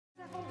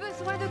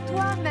soin de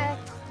toi,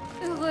 maître.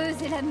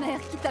 Heureuse est la mère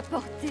qui t'a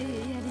porté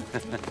et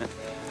allaité.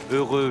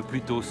 Heureux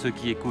plutôt ceux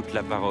qui écoutent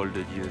la parole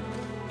de Dieu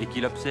et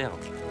qui l'observent.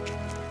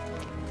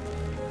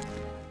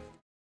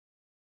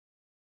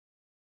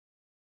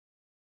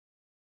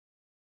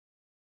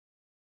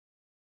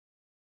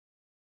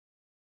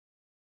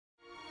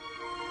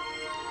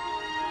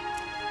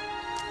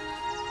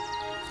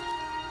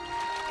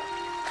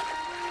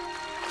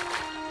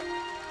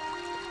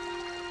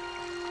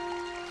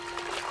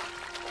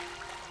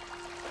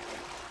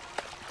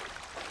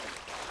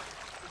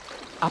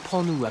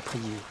 Apprends-nous à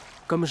prier,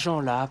 comme Jean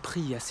l'a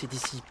appris à ses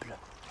disciples.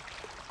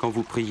 Quand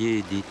vous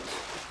priez, dites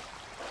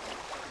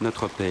 «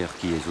 Notre Père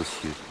qui es aux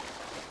cieux,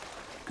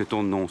 que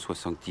ton nom soit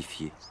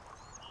sanctifié,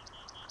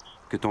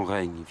 que ton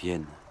règne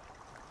vienne,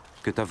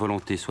 que ta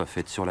volonté soit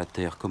faite sur la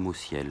terre comme au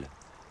ciel.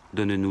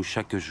 Donne-nous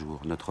chaque jour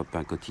notre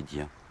pain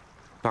quotidien.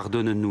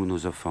 Pardonne-nous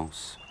nos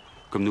offenses,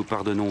 comme nous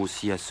pardonnons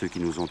aussi à ceux qui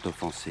nous ont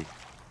offensés.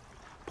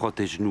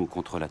 Protège-nous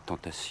contre la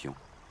tentation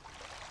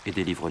et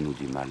délivre-nous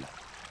du mal. »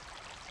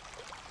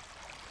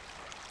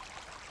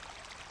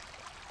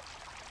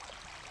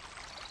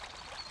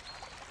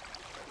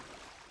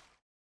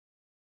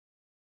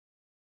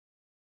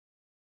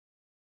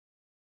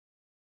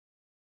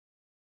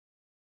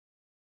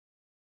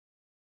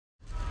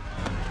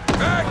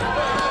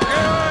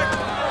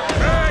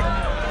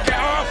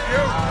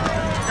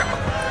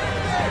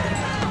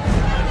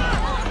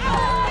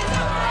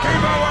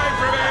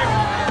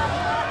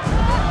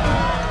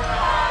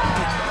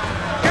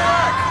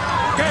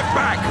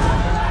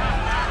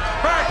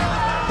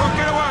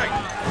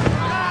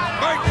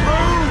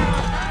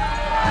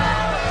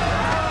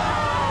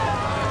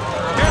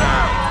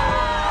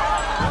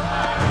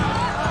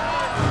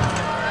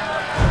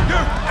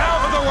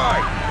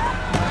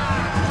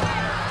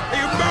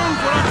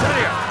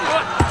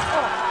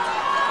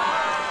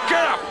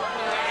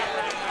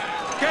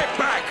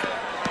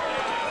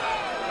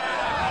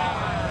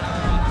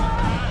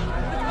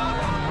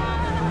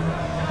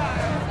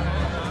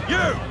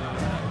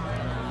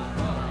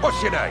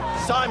 What's your name?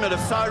 Simon of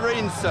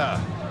Cyrene, sir.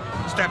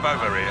 Step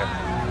over here.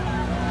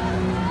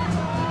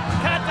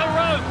 Cut the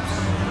ropes!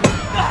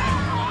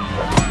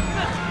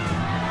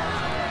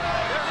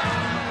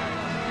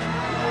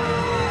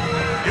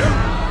 You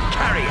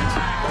carry it.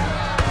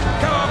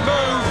 Come on,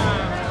 move.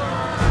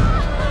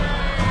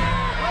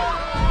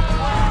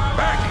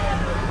 Back.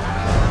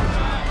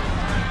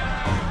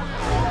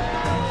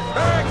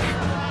 Back.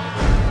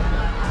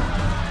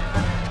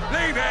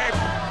 Leave him.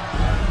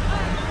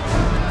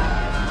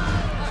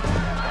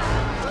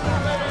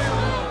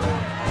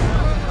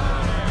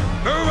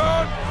 Move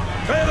on!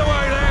 Clear the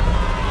way, left!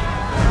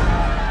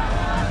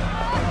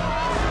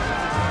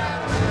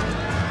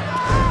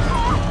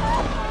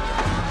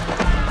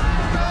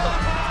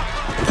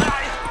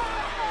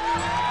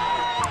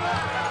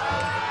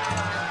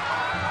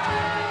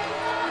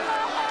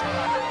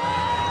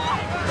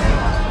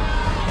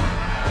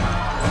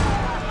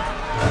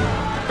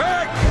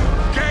 Back!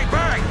 Get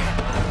back!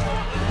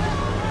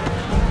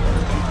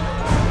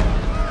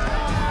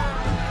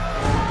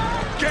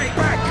 Get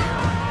back!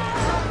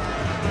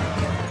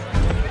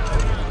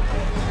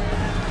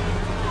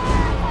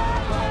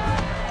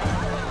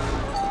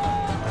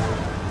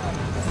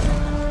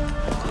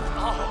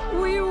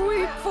 We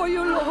weep for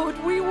you, Lord,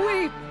 we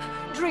weep.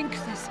 Drink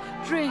this,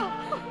 drink.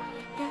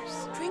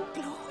 Yes, drink,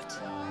 Lord.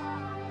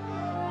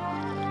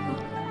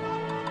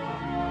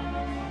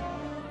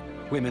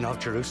 Women of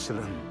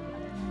Jerusalem,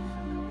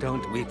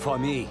 don't weep for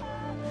me,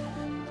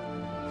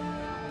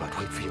 but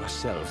weep for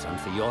yourselves and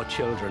for your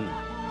children.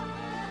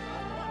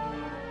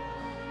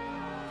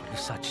 For if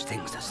such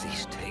things as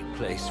these take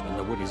place when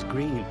the wood is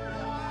green,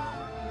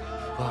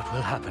 what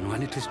will happen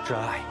when it is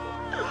dry?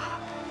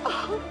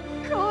 Oh,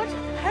 God,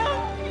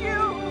 help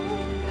you.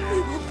 We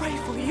will pray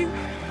for you.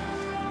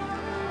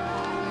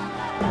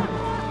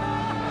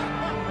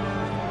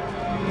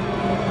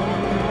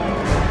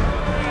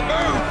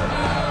 Move!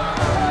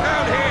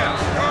 Down here!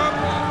 Come!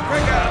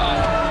 Quicker!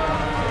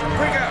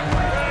 Quicker!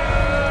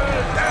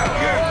 Down,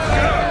 you!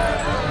 Go!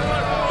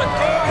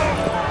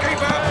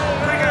 Keep up!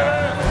 Quicker!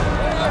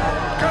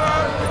 Come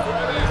on!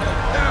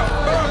 Now,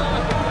 move!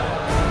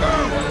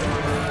 Move!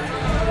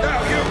 Now,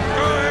 you!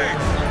 Go ahead!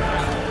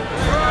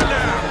 Go on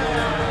now!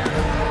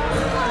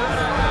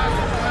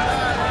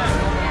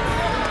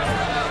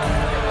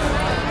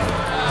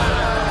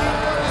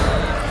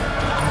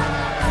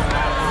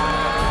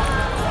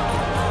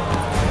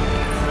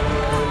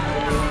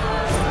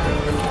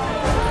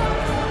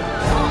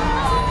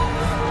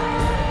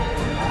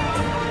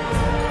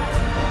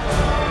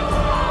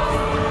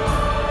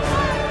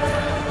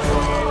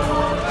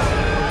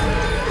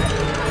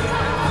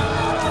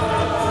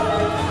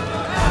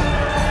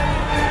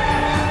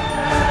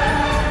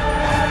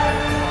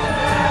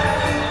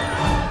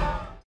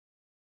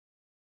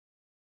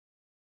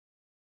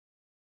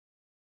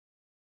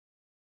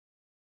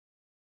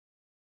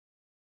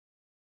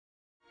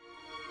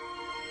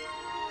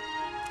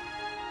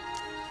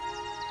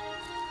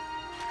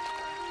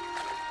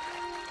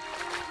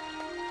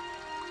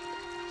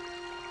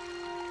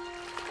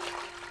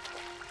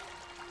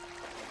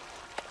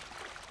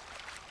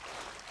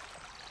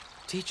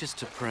 Teach us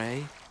to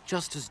pray,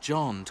 just as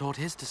John taught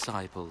his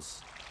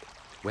disciples.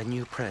 When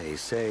you pray,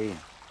 say,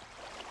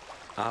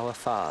 Our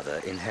Father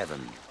in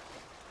heaven,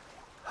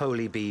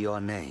 holy be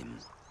your name.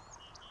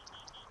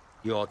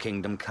 Your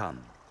kingdom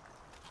come.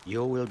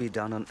 Your will be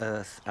done on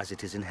earth as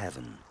it is in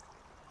heaven.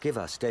 Give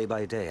us day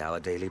by day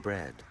our daily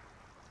bread.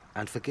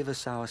 And forgive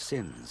us our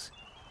sins,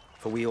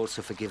 for we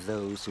also forgive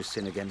those who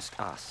sin against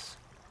us.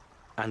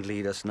 And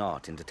lead us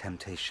not into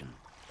temptation,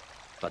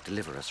 but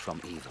deliver us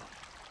from evil.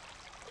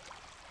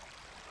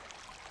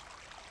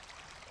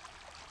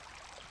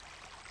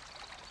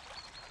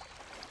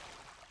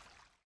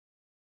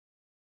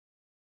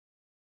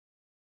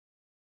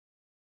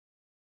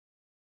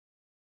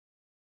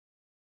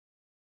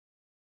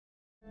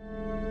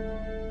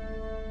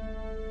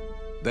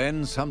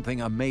 Then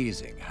something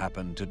amazing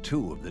happened to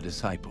two of the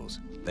disciples.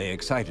 They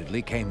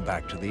excitedly came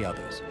back to the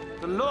others.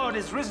 The Lord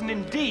is risen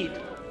indeed.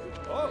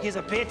 He has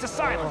appeared to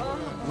Simon.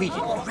 We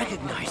didn't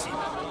recognize him.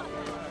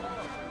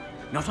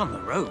 Not on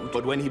the road.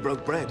 But when he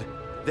broke bread,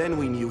 then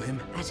we knew him.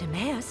 At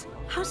Emmaus?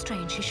 How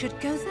strange he should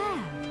go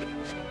there.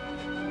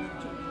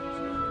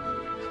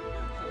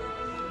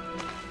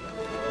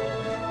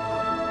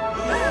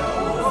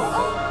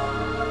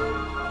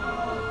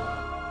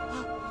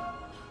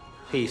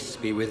 Peace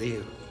be with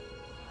you.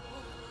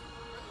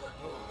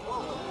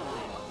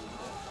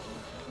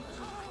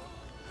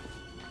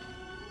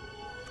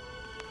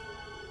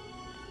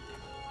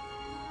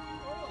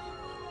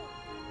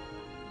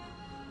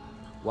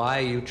 Why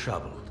are you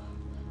troubled?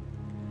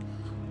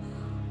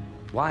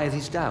 Why are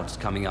these doubts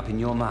coming up in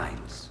your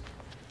minds?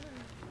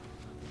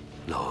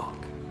 Look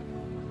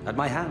at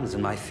my hands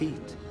and my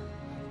feet,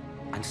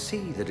 and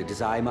see that it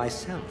is I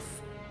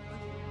myself.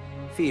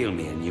 Feel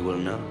me and you will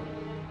know.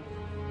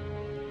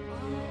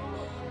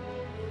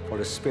 For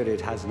a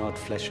spirit has not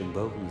flesh and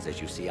bones,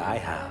 as you see I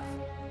have.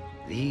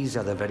 These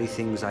are the very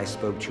things I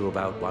spoke to you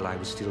about while I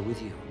was still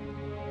with you.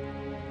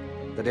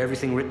 That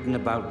everything written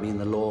about me in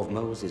the law of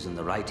Moses and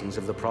the writings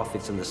of the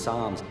prophets and the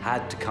Psalms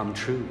had to come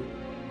true.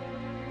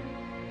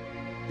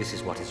 This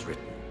is what is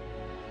written.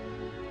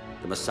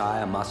 The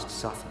Messiah must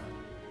suffer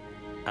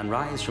and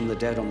rise from the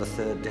dead on the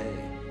third day.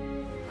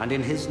 And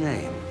in his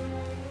name,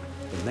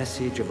 the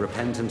message of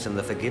repentance and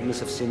the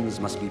forgiveness of sins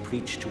must be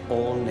preached to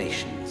all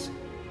nations,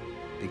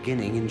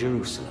 beginning in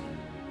Jerusalem.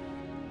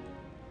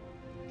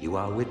 You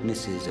are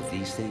witnesses of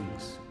these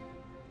things.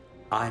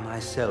 I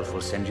myself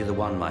will send you the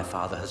one my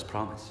Father has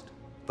promised.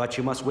 But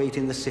you must wait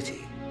in the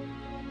city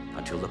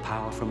until the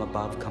power from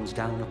above comes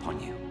down upon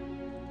you.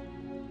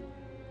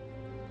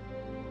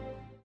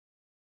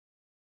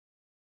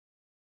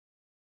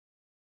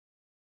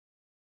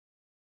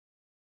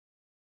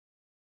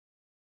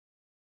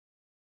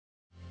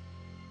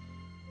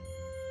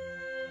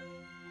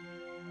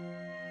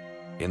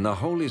 In the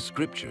Holy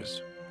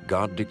Scriptures,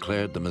 God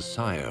declared the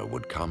Messiah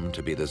would come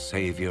to be the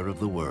Savior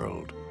of the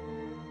world.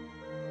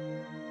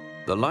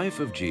 The life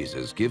of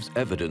Jesus gives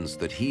evidence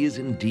that he is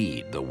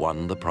indeed the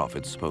one the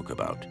prophets spoke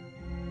about.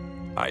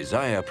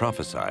 Isaiah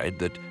prophesied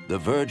that the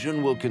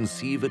virgin will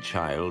conceive a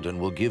child and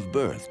will give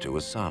birth to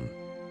a son.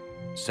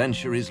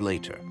 Centuries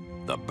later,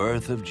 the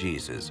birth of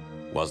Jesus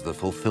was the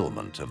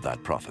fulfillment of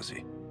that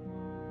prophecy.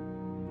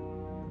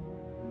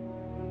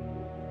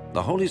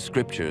 The Holy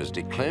Scriptures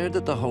declared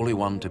that the Holy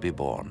One to be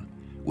born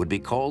would be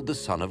called the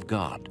Son of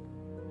God.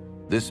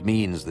 This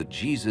means that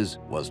Jesus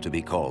was to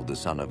be called the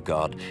Son of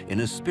God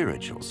in a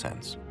spiritual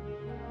sense.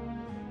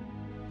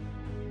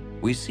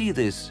 We see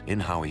this in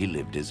how he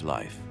lived his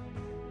life.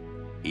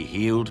 He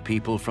healed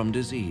people from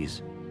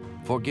disease,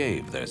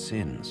 forgave their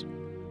sins,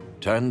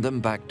 turned them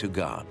back to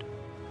God,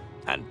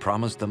 and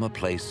promised them a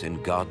place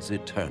in God's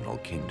eternal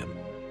kingdom.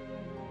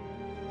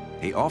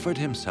 He offered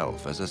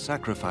himself as a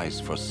sacrifice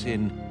for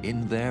sin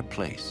in their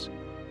place,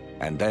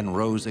 and then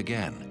rose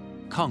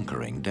again,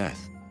 conquering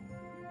death.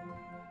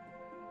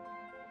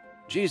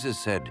 Jesus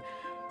said,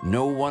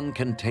 "No one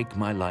can take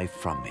my life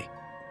from me.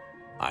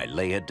 I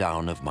lay it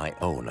down of my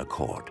own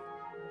accord."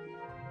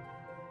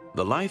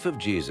 The life of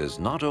Jesus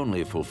not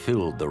only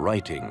fulfilled the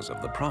writings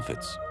of the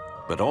prophets,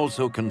 but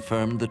also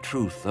confirmed the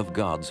truth of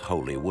God's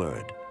holy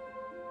word.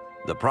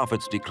 The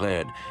prophets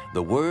declared,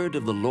 "The word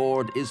of the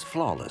Lord is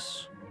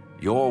flawless.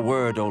 Your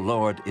word, O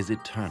Lord, is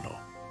eternal."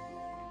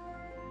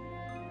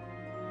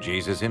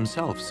 Jesus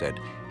himself said,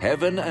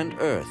 "Heaven and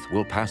earth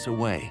will pass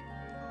away,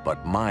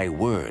 but my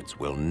words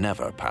will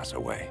never pass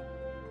away."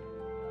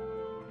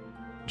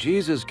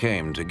 Jesus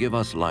came to give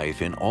us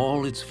life in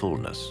all its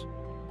fullness.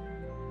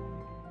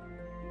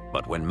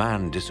 But when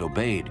man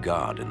disobeyed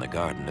God in the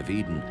Garden of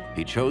Eden,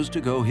 he chose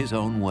to go his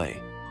own way,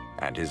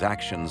 and his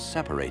actions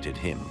separated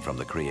him from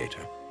the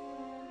Creator.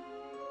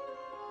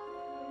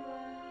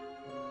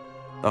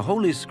 The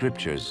Holy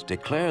Scriptures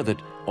declare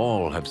that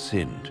all have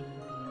sinned,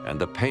 and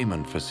the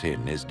payment for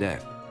sin is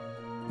death.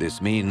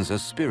 This means a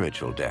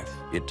spiritual death,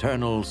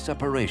 eternal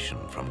separation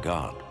from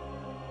God.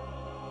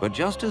 But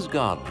just as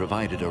God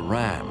provided a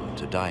ram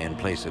to die in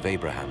place of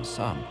Abraham's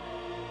son,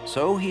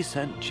 so he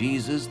sent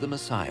Jesus the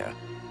Messiah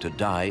to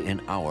die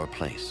in our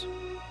place.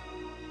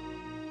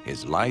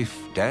 His life,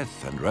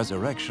 death, and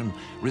resurrection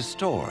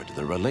restored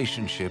the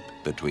relationship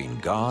between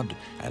God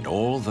and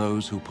all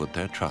those who put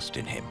their trust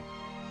in him.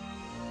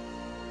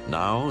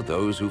 Now,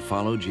 those who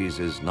follow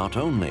Jesus not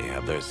only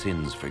have their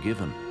sins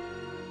forgiven,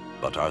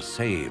 but are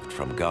saved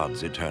from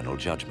God's eternal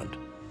judgment.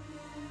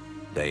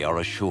 They are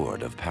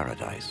assured of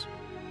paradise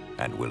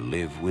and will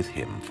live with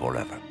him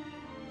forever.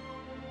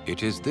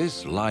 It is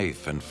this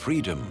life and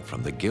freedom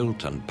from the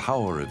guilt and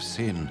power of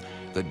sin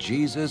that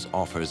Jesus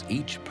offers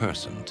each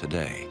person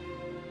today.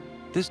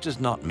 This does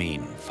not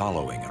mean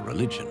following a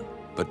religion,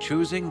 but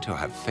choosing to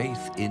have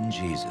faith in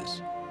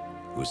Jesus,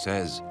 who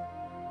says,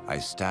 "I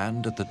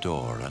stand at the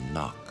door and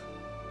knock.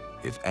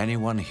 If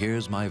anyone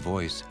hears my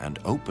voice and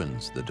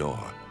opens the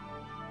door,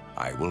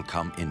 I will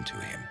come into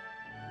him."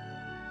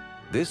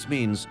 This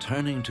means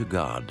turning to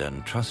God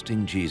and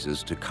trusting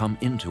Jesus to come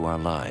into our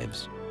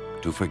lives,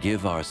 to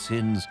forgive our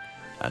sins,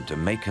 and to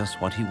make us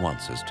what he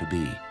wants us to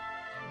be.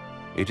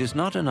 It is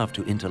not enough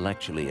to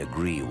intellectually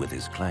agree with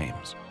his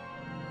claims,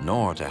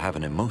 nor to have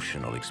an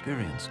emotional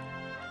experience.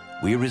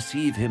 We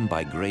receive him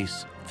by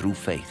grace through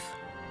faith,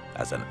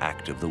 as an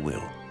act of the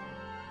will.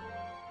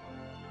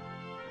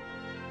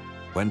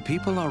 When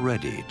people are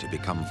ready to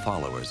become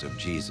followers of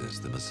Jesus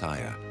the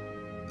Messiah,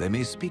 they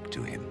may speak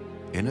to him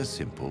in a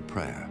simple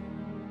prayer.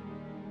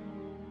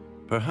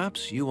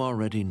 Perhaps you are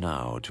ready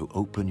now to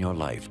open your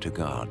life to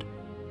God.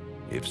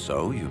 If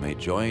so, you may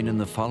join in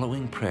the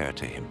following prayer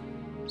to him,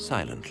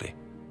 silently,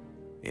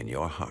 in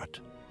your heart.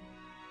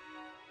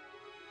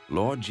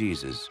 Lord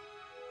Jesus,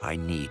 I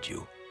need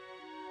you.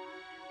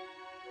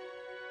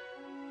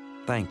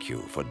 Thank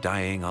you for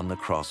dying on the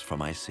cross for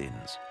my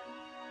sins.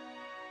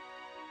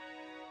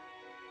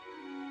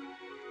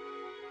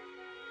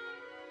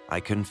 I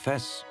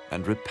confess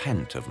and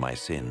repent of my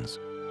sins.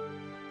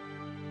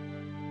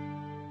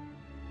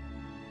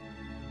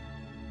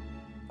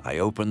 I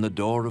open the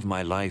door of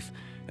my life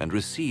and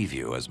receive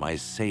you as my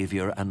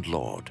Savior and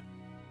Lord.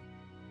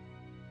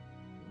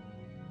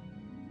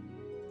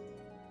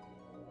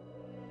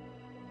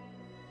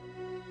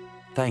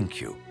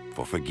 Thank you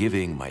for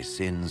forgiving my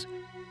sins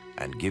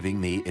and giving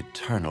me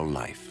eternal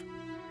life.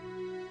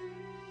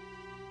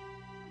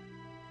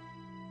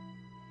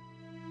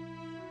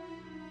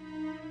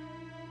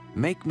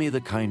 Make me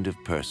the kind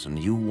of person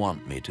you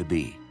want me to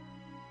be,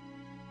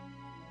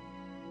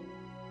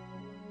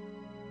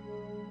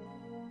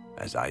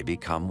 as I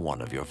become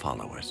one of your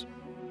followers.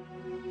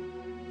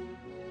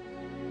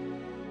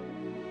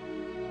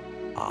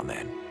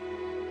 Amen.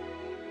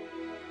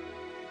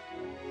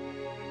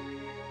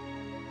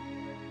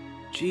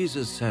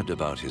 Jesus said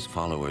about his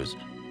followers,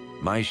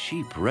 "My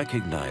sheep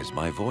recognize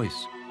my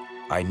voice.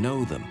 I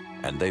know them,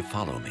 and they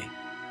follow me."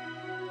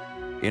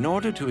 In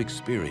order to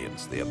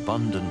experience the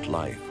abundant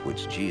life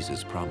which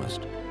Jesus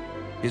promised,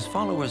 his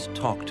followers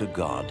talk to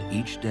God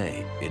each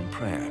day in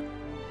prayer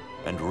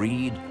and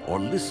read or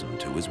listen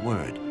to his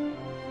word.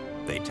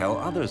 They tell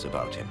others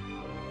about him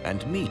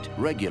and meet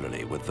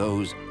regularly with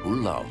those who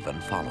love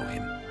and follow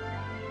him.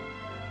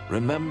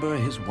 Remember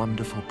his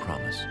wonderful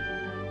promise.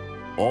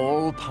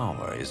 All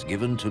power is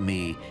given to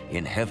me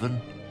in heaven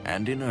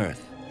and in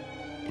earth.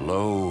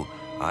 Lo,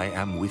 I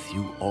am with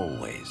you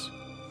always,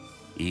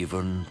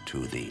 even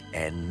to the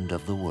end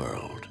of the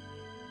world.